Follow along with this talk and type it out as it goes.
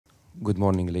Good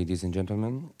morning, ladies and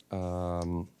gentlemen.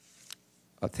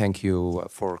 Thank you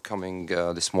for coming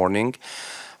this morning.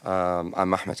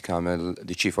 I'm Ahmed Kamel,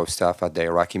 the Chief of Staff at the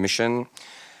Iraqi mission,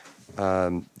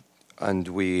 and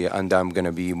I'm going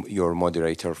to be your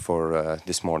moderator for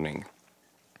this morning.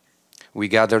 We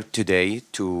gathered today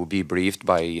to be briefed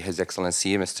by His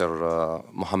Excellency Mr.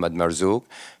 Mohammed Marzooq,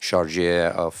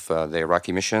 Chargé of the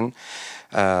Iraqi mission,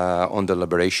 on the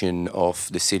liberation of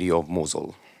the city of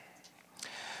Mosul.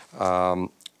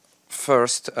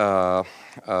 First,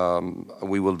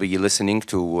 we will be listening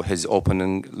to his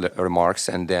opening remarks,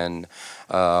 and then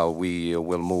we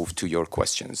will move to your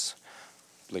questions.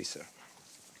 Please, sir.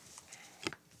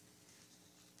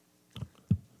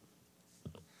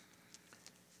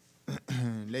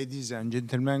 Ladies and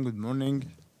gentlemen, good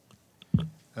morning.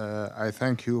 I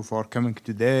thank you for coming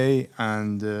today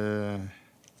and the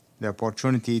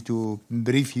opportunity to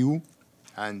brief you,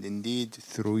 and indeed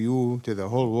through you to the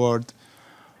whole world,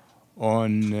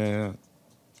 on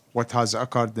what has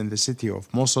occurred in the city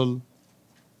of Mosul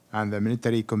and the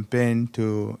military campaign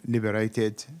to liberate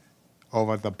it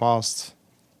over the past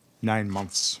 9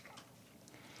 months.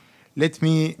 Let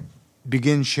me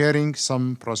begin sharing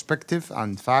some perspective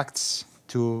and facts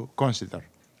to consider.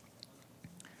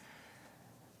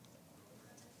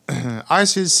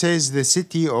 ISIS seized the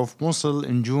city of Mosul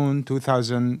in June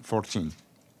 2014,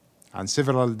 and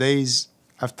several days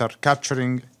after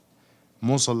capturing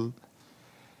Mosul,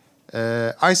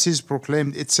 ISIS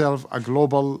proclaimed itself a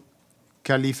global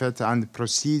caliphate and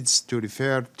proceeds to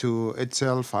refer to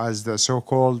itself as the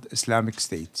so-called Islamic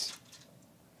State.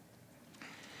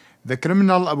 The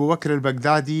criminal Abu Bakr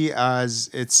al-Baghdadi as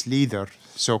its leader,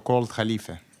 so-called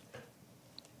Khalifa.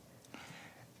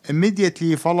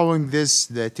 Immediately following this,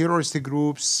 the terrorist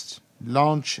groups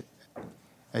launched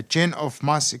a chain of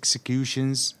mass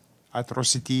executions,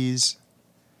 atrocities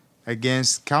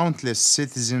against countless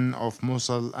citizens of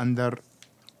Mosul under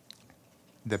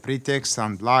the pretext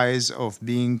and lies of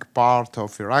being part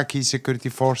of Iraqi security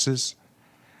forces,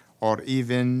 or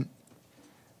even,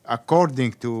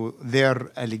 according to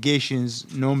their allegations,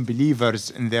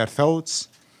 non-believers in their thoughts,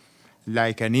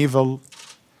 like an evil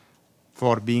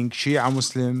for being Shia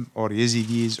Muslim or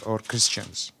Yazidis or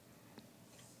Christians.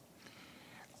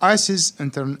 ISIS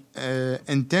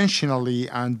intentionally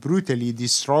and brutally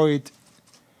destroyed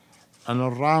an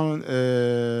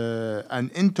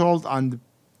untold and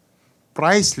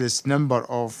priceless number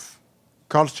of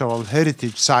cultural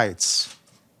heritage sites,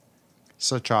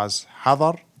 such as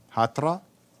Hadar, Hatra,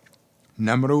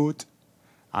 Namrud,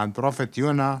 and Prophet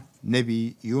Yunus,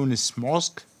 Nabi Yunus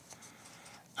Mosque,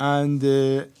 and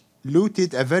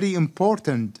looted a very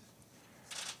important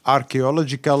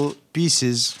archaeological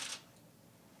pieces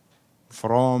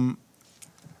from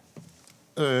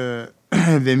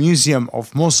the Museum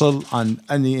of Mosul and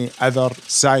any other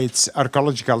sites,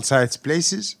 archaeological sites,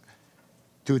 places,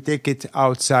 to take it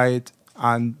outside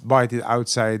and buy it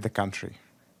outside the country.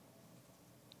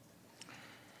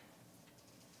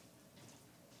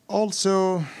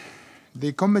 Also,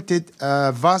 they committed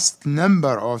a vast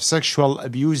number of sexual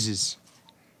abuses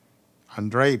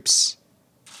and rapes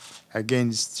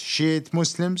against Shiite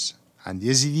Muslims and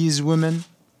Yazidis women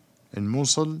in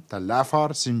Mosul, Tal Afar,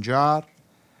 Sinjar,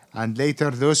 and later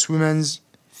those women's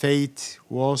fate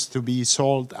was to be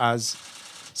sold as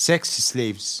sex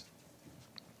slaves.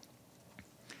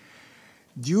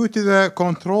 Due to the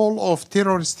control of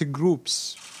terrorist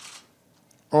groups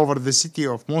over the city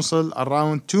of Mosul,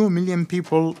 around 2 million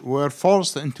people were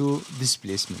forced into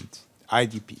displacement,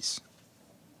 IDPs.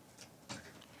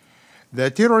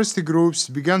 The terrorist groups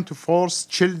began to force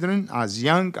children as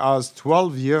young as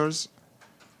 12 years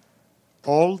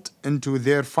old into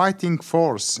their fighting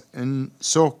force in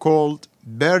so-called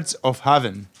birds of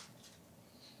heaven.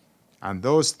 And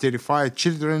those terrified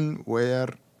children were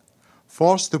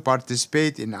forced to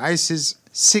participate in ISIS'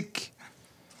 sick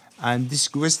and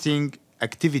disgusting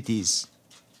activities,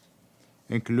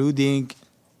 including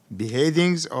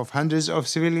beheadings of hundreds of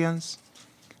civilians,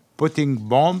 putting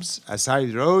bombs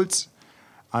aside roads,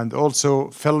 and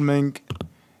also filming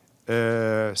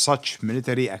such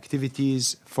military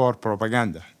activities for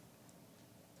propaganda.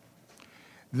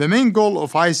 The main goal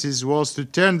of ISIS was to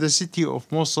turn the city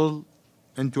of Mosul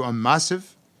into a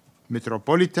massive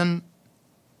metropolitan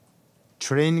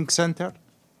training center,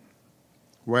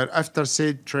 where after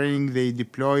said training they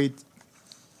deployed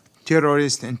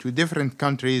terrorists into different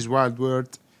countries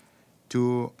worldwide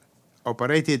to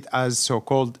operate it as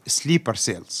so-called sleeper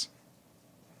cells.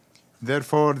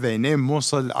 Therefore, they named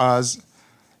Mosul as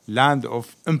land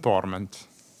of empowerment.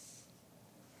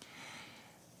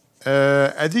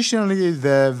 Additionally,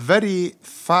 the very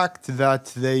fact that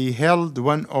they held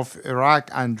one of Iraq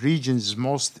and region's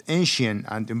most ancient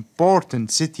and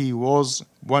important city was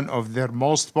one of their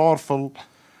most powerful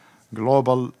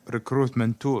global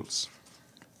recruitment tools.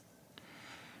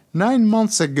 9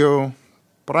 months ago,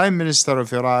 Prime Minister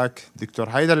of Iraq, Dr.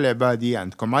 Haider al-Abadi,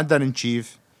 and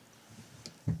Commander-in-Chief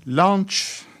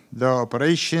launched the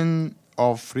operation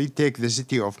of retake the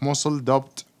city of Mosul,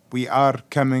 dubbed "We Are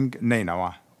Coming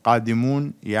Nainawa,"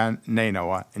 قادمون يا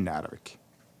Nainawa in Arabic.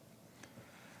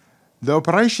 The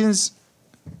operation's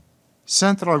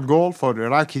central goal for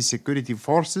Iraqi security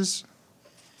forces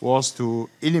was to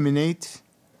eliminate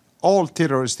all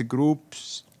terrorist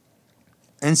groups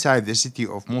inside the city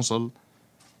of Mosul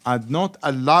and not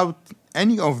allow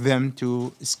any of them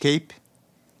to escape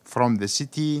from the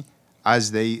city,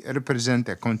 as they represent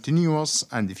a continuous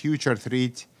and future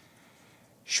threat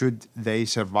should they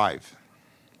survive.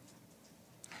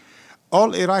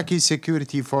 All Iraqi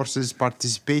security forces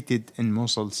participated in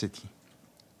Mosul city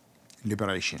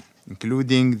liberation,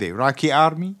 including the Iraqi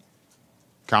Army,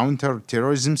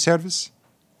 Counter-Terrorism Service,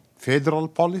 Federal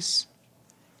Police,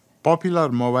 Popular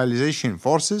Mobilization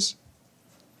Forces,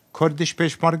 Kurdish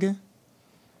Peshmerga,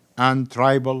 and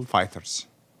tribal fighters.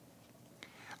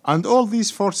 And all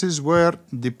these forces were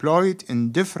deployed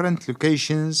in different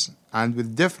locations and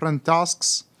with different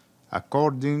tasks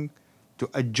according to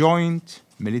a joint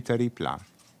military plan.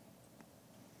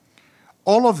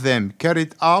 All of them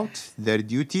carried out their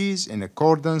duties in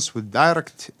accordance with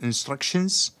direct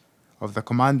instructions of the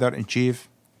Commander-in-Chief,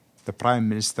 the Prime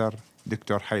Minister,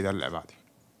 Dr. Haider al-Abadi.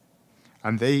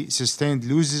 And they sustained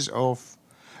losses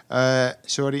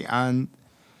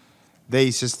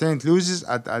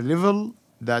at a level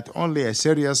that only a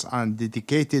serious and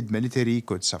dedicated military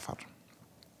could suffer.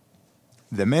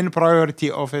 The main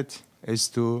priority of it is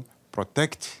to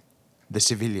protect the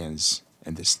civilians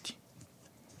in the city.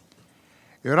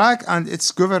 Iraq and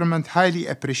its government highly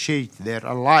appreciate their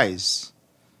allies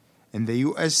in the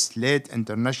US-led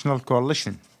international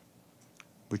coalition,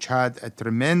 which had a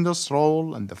tremendous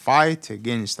role in the fight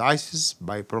against ISIS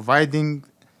by providing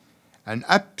an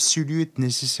absolute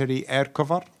necessary air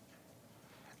cover,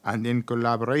 and in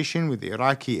collaboration with the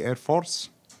Iraqi Air Force,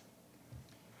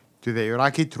 to the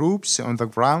Iraqi troops on the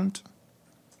ground,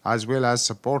 as well as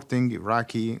supporting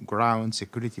Iraqi ground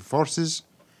security forces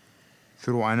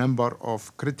through a number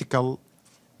of critical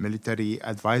military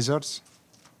advisors,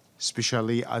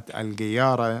 especially at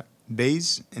Al-Ghayara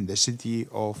base in the city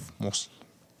of Mosul.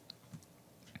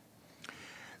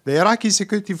 The Iraqi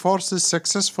security forces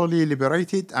successfully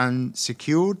liberated and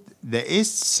secured the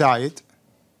east side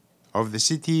of the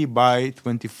city by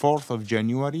 24th of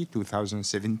January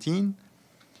 2017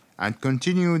 and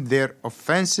continued their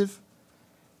offensive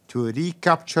to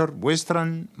recapture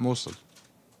western Mosul.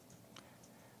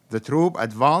 The troop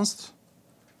advance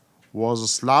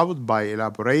was slowed by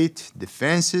elaborate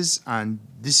defenses and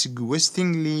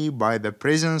disgustingly by the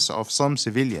presence of some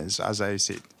civilians, as I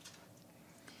said,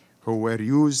 who were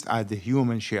used as the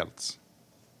human shields.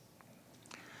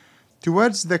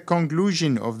 Towards the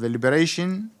conclusion of the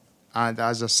liberation, and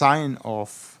as a sign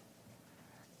of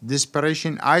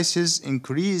desperation, ISIS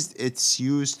increased its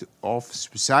use of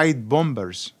suicide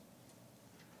bombers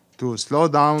to slow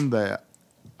down the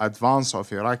advance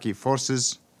of Iraqi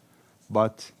forces,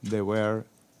 but they were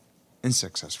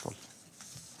unsuccessful.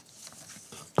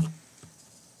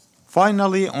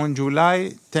 Finally, on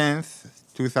July 10th,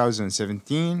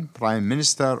 2017, Prime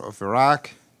Minister of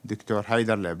Iraq, Dr.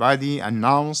 Haider al-Abadi,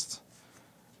 announced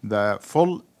the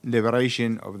full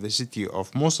liberation of the city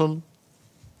of Mosul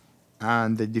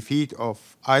and the defeat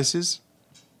of ISIS.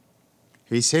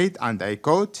 He said, and I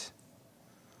quote,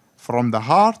 "From the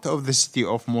heart of the city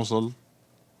of Mosul,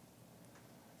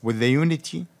 with the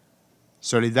unity,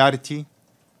 solidarity,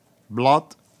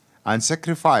 blood, and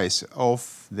sacrifice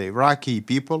of the Iraqi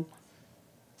people,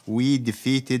 we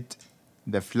defeated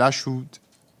the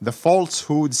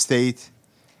falsehood state,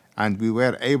 and we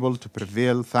were able to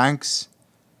prevail thanks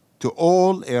to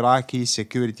all Iraqi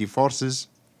security forces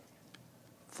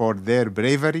for their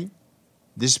bravery,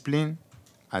 discipline,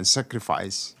 and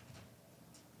sacrifice.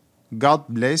 God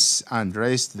bless and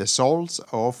rest the souls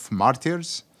of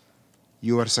martyrs.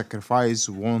 Your sacrifice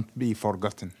won't be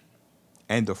forgotten."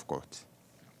 End of quote.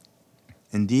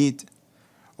 Indeed,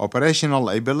 operational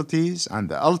abilities and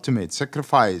the ultimate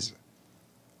sacrifice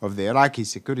of the Iraqi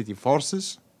security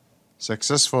forces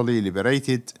successfully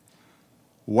liberated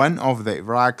one of the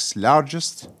Iraq's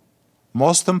largest,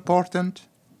 most important,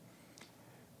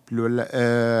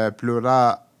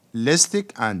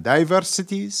 pluralistic and diverse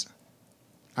cities,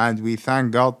 and we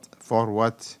thank God for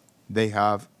what they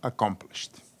have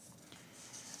accomplished.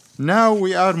 Now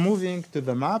we are moving to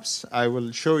the maps. I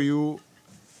will show you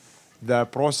the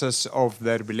process of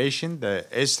the revelation, the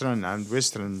eastern and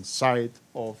western side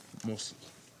of Mosul.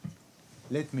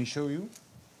 Let me show you.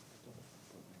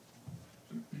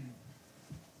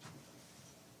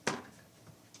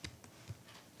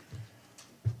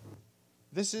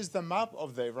 This is the map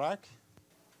of the Iraq,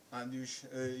 and you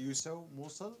saw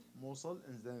Mosul. Mosul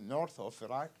is the north of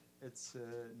Iraq. It's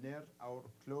near or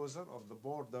closer of the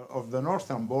border of the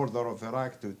northern border of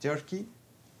Iraq to Turkey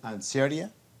and Syria.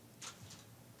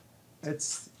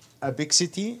 It's a big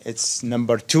city. It's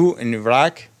number 2 in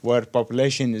Iraq, where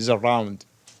population is around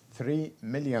 3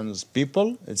 million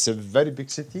people. It's a very big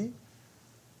city.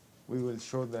 We will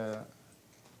show the.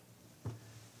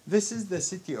 This is the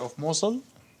city of Mosul.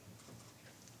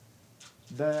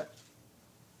 The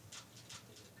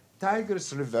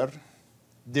Tigris River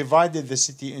divided the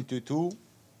city into 2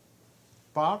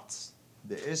 parts,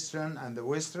 the eastern and the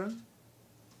western.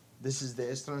 This is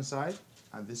the eastern side,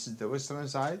 and this is the western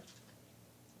side.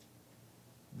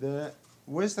 The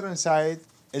western side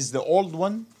is the old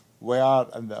one, where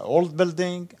the old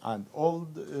building and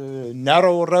old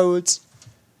narrow roads.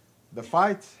 The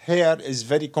fight here is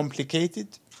very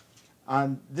complicated,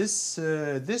 and this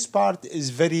part is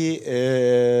very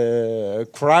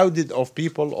crowded of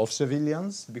people, of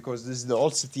civilians, because the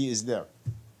old city is there.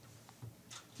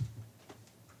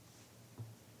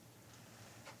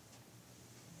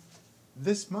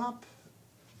 This map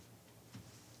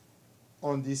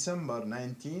on December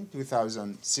 19,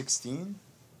 2016,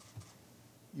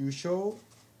 you show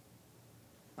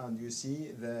and you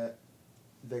see the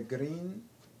green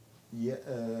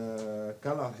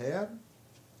color here,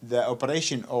 the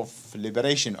operation of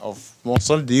liberation of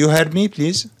Mosul. Do you hear me,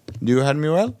 please? Do you hear me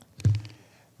well?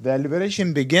 The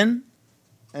liberation began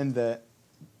in the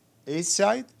east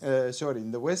side,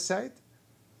 in the west side.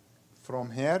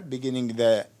 From here, beginning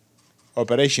the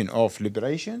operation of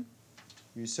liberation.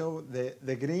 You saw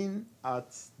the green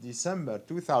at December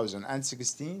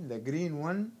 2016. The green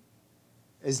one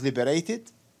is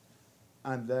liberated,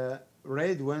 and the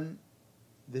red one,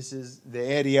 this is the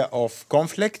area of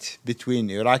conflict between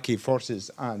Iraqi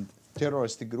forces and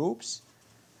terrorist groups,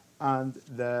 and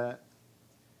the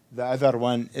other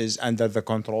one is under the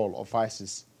control of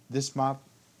ISIS. This map,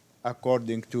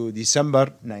 according to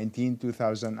December 19,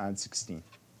 2016.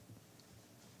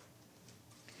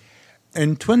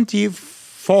 In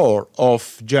 24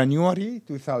 of January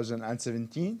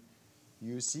 2017,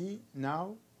 you see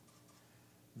now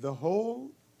the whole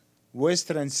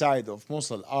western side of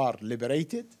Mosul are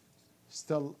liberated.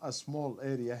 Still a small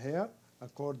area here.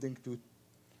 According to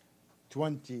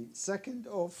 22nd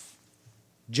of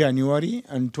January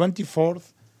and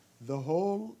 24th, the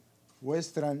whole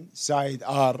western side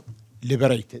are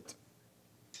liberated.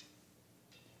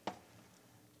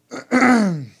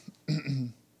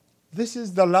 This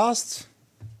is the last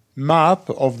map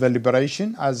of the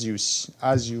liberation. As you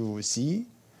see,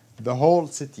 the whole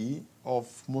city of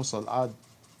Mosul are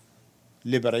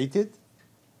liberated.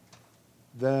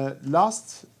 The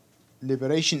last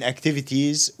liberation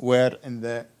activities were in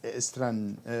the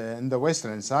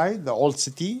western side. The old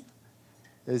city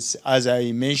is, as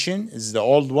I mentioned, is the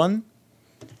old one.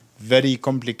 Very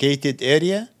complicated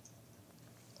area.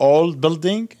 Old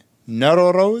building,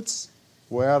 narrow roads,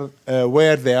 where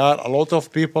there are a lot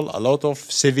of people, a lot of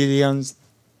civilians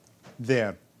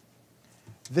there.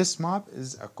 This map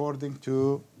is according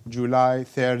to July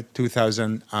 3rd,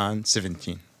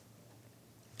 2017.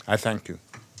 I thank you.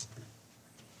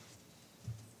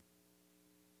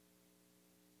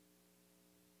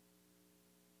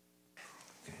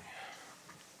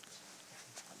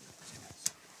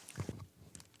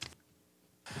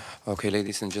 Okay,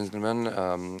 ladies and gentlemen,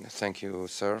 thank you,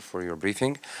 sir, for your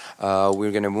briefing.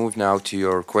 We're going to move now to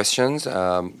your questions,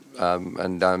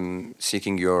 and I'm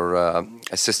seeking your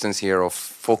assistance here of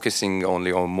focusing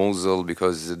only on Mosul,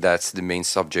 because that's the main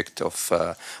subject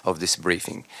of this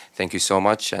briefing. Thank you so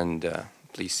much, and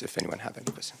please, if anyone have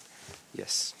any question.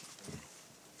 Yes.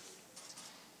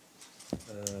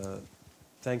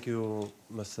 Thank you,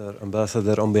 Mr.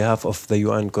 Ambassador. On behalf of the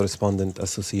UN Correspondent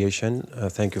Association,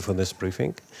 thank you for this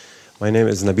briefing. My name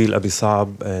is Nabil Abi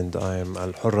Saab, and I am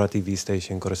Al Hurra TV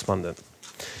station correspondent.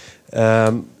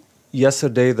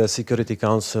 Yesterday, the Security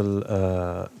Council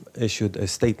issued a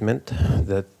statement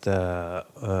that,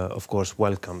 of course,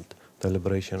 welcomed the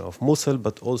liberation of Mosul,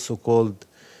 but also called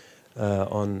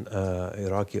on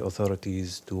Iraqi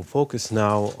authorities to focus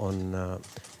now on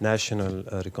national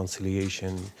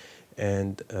reconciliation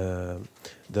and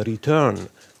the return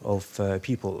of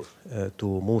people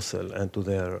to Mosul and to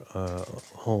their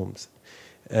homes.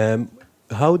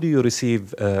 how do you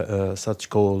receive such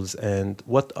calls, and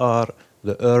what are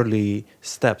the early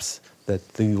steps that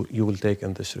you will take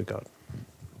in this regard?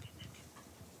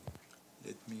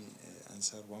 Let me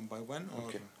answer one by one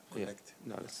or collect?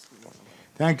 No, that's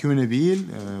Thank you,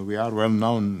 Nabil. We are well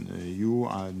known, you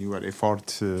and your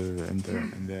effort in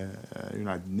the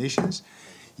United Nations.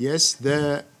 Yes,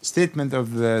 the statement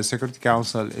of the Security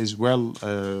Council is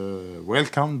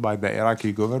welcomed by the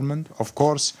Iraqi government. Of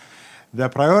course, the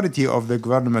priority of the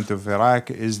government of Iraq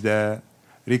is the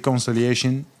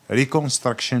reconciliation,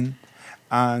 reconstruction,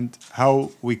 and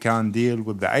how we can deal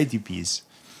with the IDPs.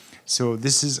 So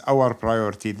this is our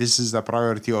priority. This is the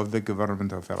priority of the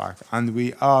government of Iraq. And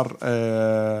we are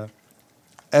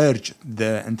urge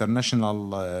the international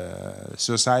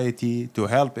society to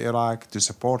help Iraq, to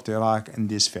support Iraq in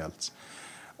these fields.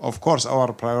 Of course,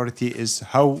 our priority is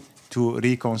how to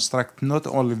reconstruct not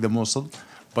only the Mosul,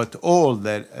 but all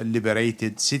the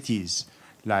liberated cities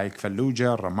like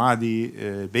Fallujah,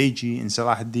 Ramadi, Beji, and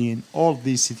Salahuddin. All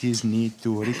these cities need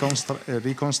to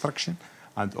reconstruction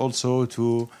and also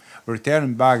to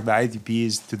return back the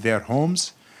IDPs to their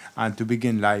homes and to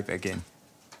begin life again.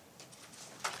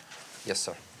 Yes,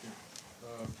 sir.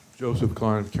 Joseph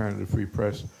Klein, Canada Free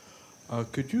Press.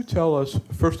 Could you tell us,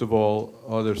 first of all,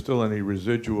 are there still any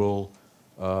residual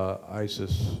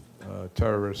ISIS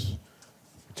terrorists,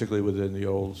 particularly within the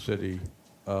old city,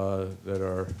 that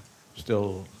are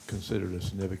still considered a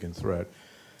significant threat?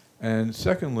 And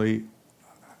secondly,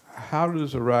 how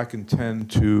does Iraq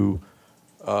intend to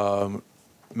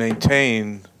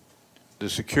maintain the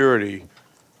security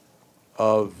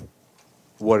of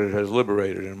what it has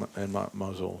liberated in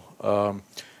Mosul?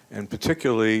 And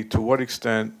particularly, to what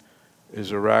extent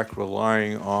is Iraq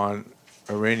relying on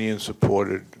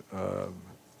Iranian-supported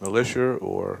militia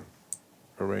or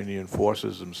Iranian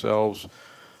forces themselves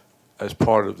as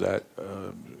part of that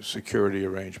security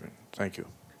arrangement? Thank you.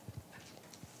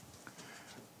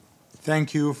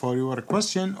 Thank you for your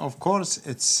question. Of course,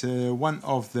 it's one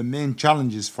of the main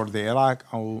challenges for the Iraq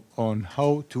on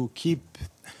how to keep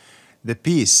the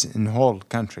peace in the whole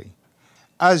country.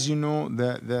 As you know,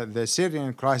 the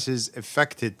Syrian crisis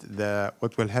affected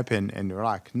what will happen in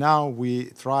Iraq. Now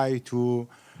we try to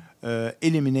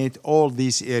eliminate all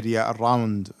this area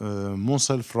around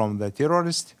Mosul from the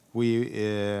terrorists. We,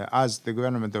 as the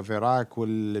government of Iraq,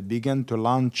 will begin to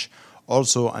launch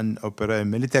also an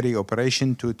military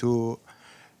operation to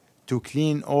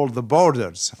clean all the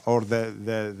borders or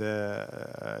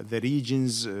the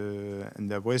regions in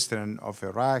the western of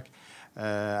Iraq,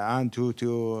 and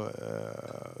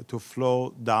to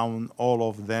flow down all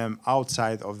of them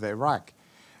outside of the Iraq.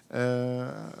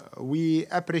 We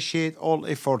appreciate all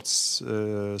efforts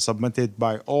submitted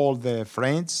by all the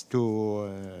friends to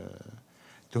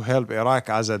help Iraq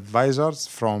as advisors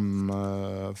from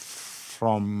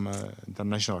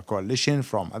international coalition,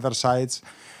 from other sides,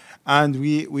 and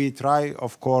we try,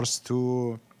 of course,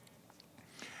 to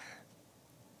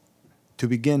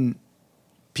begin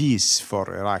peace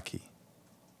for Iraqi,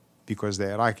 because the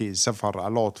Iraqis suffer a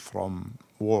lot from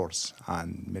wars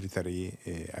and military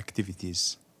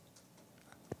activities.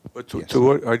 But Yes. to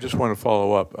what, I just want to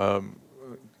follow up.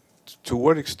 To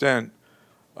what extent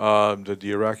did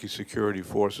the Iraqi security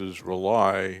forces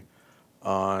rely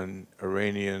on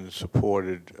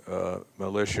Iranian-supported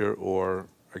militia or,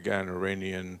 again,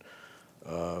 Iranian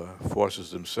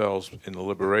forces themselves in the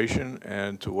liberation,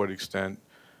 and to what extent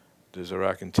does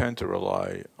Iraq intend to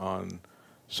rely on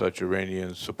such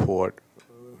Iranian support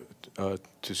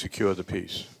to secure the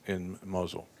peace in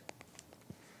Mosul?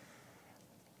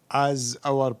 As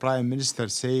our Prime Minister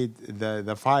said,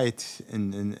 the fight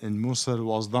in Mosul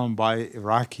was done by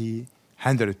Iraqi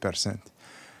 100%.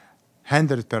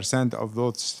 100% of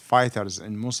those fighters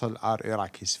in Mosul are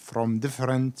Iraqis from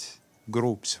different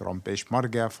groups, from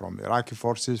Peshmerga, from Iraqi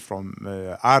forces, from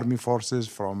army forces,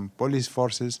 from police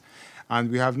forces. And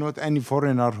we have not any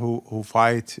foreigner who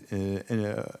fight in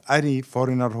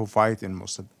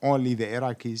Mosul. Only the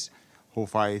Iraqis who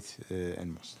fight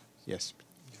in Mosul. Yes.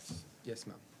 Yes,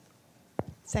 ma'am.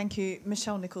 Thank you.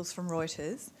 Michelle Nichols from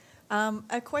Reuters.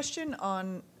 A question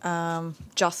on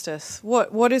justice.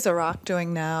 What is Iraq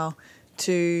doing now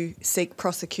to seek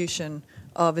prosecution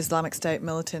of Islamic State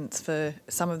militants for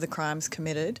some of the crimes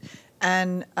committed?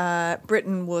 And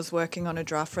Britain was working on a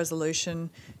draft resolution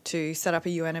to set up a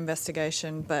UN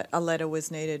investigation, but a letter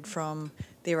was needed from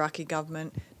the Iraqi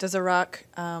government. Does Iraq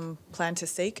plan to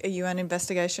seek a UN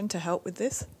investigation to help with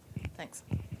this? Thanks.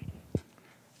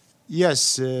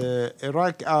 Yes,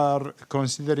 Iraq are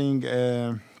considering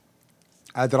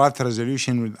a draft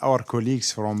resolution with our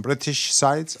colleagues from British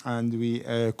sides, and we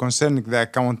concerning the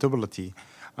accountability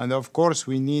And of course,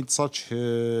 we need such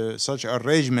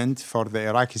arrangement for the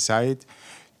Iraqi side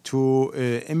to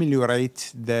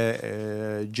ameliorate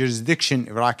the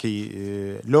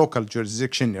local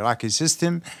jurisdiction Iraqi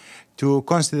system to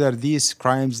consider these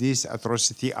crimes, these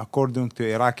atrocity according to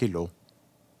Iraqi law.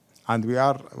 And we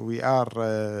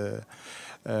are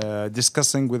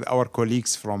discussing with our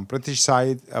colleagues from British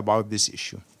side about this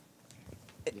issue.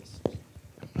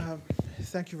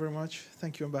 Thank you very much.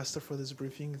 Thank you, Ambassador, for this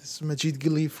briefing. This is Majid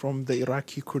Gili from the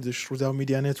Iraqi Kurdish Rudaw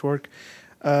Media Network.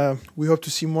 We hope to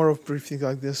see more of briefings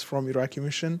like this from Iraqi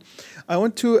mission. I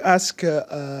want to ask,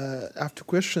 I have two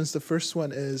questions. The first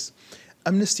one is,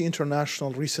 Amnesty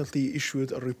International recently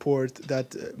issued a report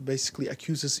that basically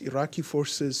accuses Iraqi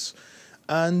forces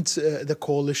and the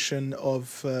coalition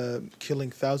of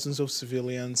killing thousands of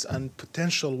civilians and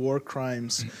potential war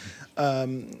crimes.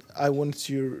 I want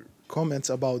your comments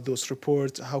about those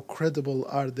reports. How credible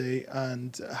are they,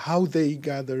 and how they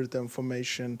gather the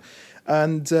information?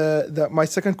 And my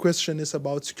second question is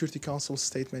about Security Council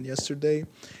statement yesterday.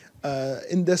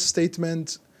 In this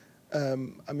statement,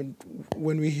 I mean,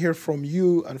 when we hear from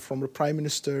you and from the Prime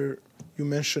Minister, you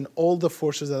mention all the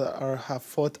forces that have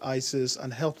fought ISIS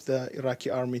and helped the Iraqi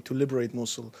army to liberate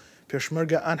Mosul,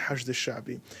 Peshmerga and Hashd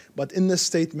al-Sha'bi. But in this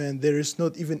statement, there is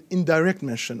not even indirect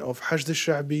mention of Hashd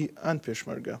al-Sha'bi and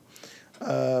Peshmerga.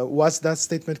 Was that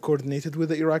statement coordinated with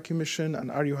the Iraqi mission,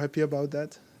 and are you happy about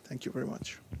that? Thank you very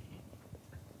much.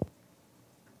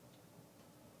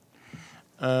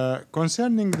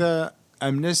 Concerning the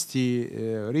Amnesty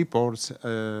reports,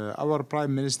 our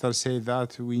Prime Minister said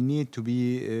that we need to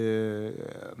be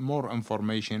more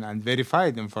information and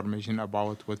verified information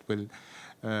about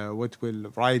what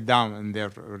will write down in their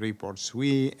reports.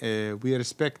 We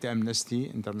respect Amnesty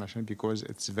International because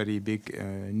it's very big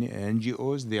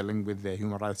NGOs dealing with the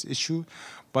human rights issue,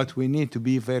 but we need to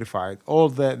be verified. All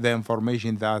the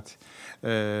information that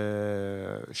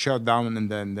shot down in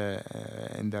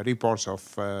the reports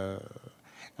of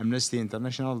Amnesty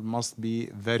International must be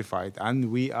verified,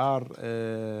 and we are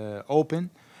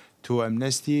open to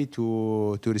Amnesty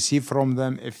to receive from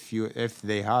them if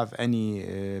they have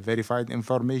any verified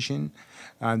information,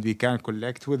 and we can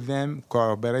collect with them,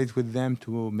 cooperate with them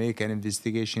to make an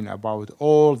investigation about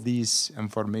all these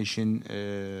information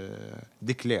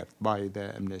declared by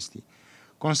the Amnesty.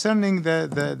 Concerning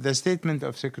the statement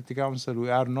of Security Council,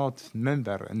 we are not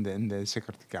member in the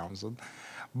Security Council,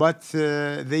 but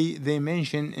they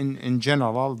mention in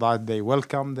general that they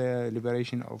welcome the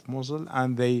liberation of Mosul,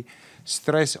 and they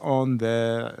stress on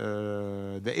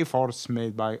the efforts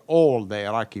made by all the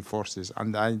Iraqi forces.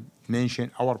 And I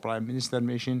mentioned, our Prime Minister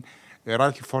mentioned,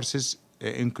 Iraqi forces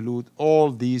include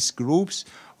all these groups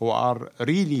who are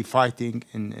really fighting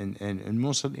in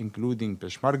Mosul, including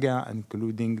Peshmerga,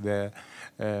 including the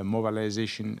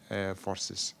mobilization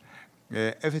forces.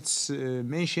 If it's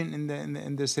mentioned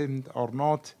in the statement or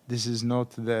not, this is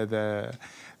not a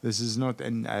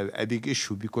big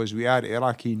issue, because we are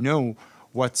Iraqi know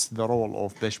what's the role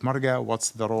of Peshmerga, what's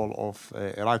the role of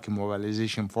Iraqi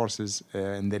mobilization forces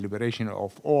in the liberation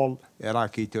of all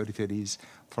Iraqi territories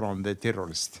from the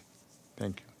terrorists.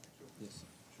 Thank you. Yes,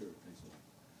 sure. Thanks a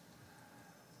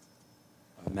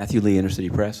lot. Matthew Lee,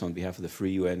 Intercity Press, on behalf of the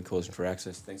Free UN Coalition for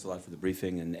Access. Thanks a lot for the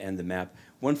briefing and the map.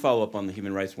 One follow-up on the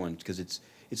human rights one, because it's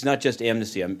not just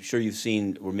Amnesty. I'm sure you've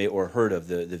seen or heard of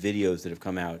the videos that have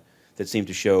come out that seem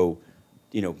to show,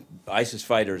 you know, ISIS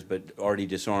fighters but already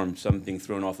disarmed, something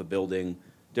thrown off a building,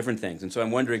 different things. And so I'm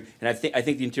wondering, and I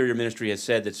think the Interior Ministry has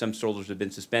said that some soldiers have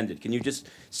been suspended. Can you just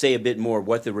say a bit more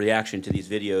what the reaction to these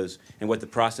videos and what the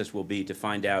process will be to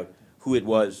find out who it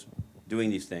was doing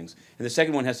these things? And the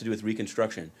second one has to do with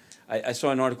reconstruction. I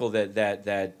saw an article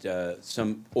that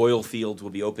some oil fields will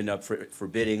be opened up for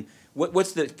bidding.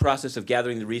 What's the process of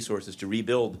gathering the resources to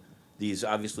rebuild these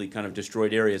obviously kind of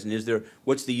destroyed areas? And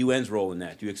what's the UN's role in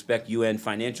that? Do you expect UN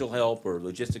financial help or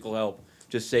logistical help?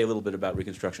 Just say a little bit about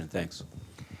reconstruction. Thanks.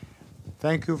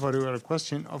 Thank you for your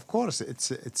question. Of course,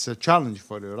 it's a challenge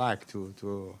for Iraq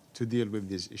to deal with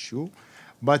this issue,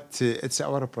 but it's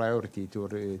our priority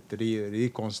to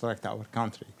reconstruct our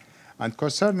country. And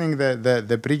concerning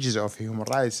the breaches of human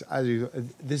rights,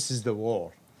 this is the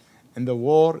war. In the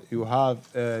war, you have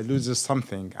loses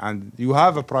something, and you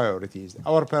have a priorities.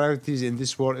 Our priorities in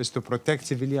this war is to protect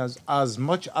civilians as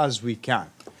much as we can.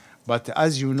 But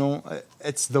as you know,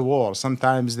 it's the war.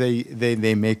 Sometimes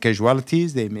they make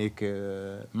casualties, they make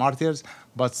martyrs,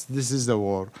 but this is the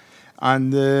war.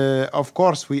 And of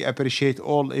course, we appreciate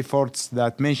all efforts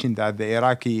that mention that the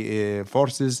Iraqi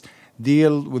forces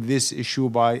deal with this issue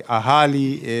by a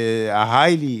highly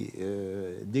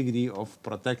degree of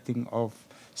protecting of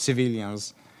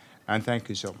civilians. And thank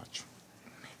you so much.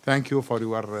 Thank you for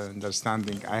your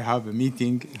understanding. I have a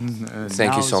meeting.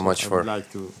 Thank you now, so much I for. would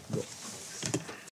like to go.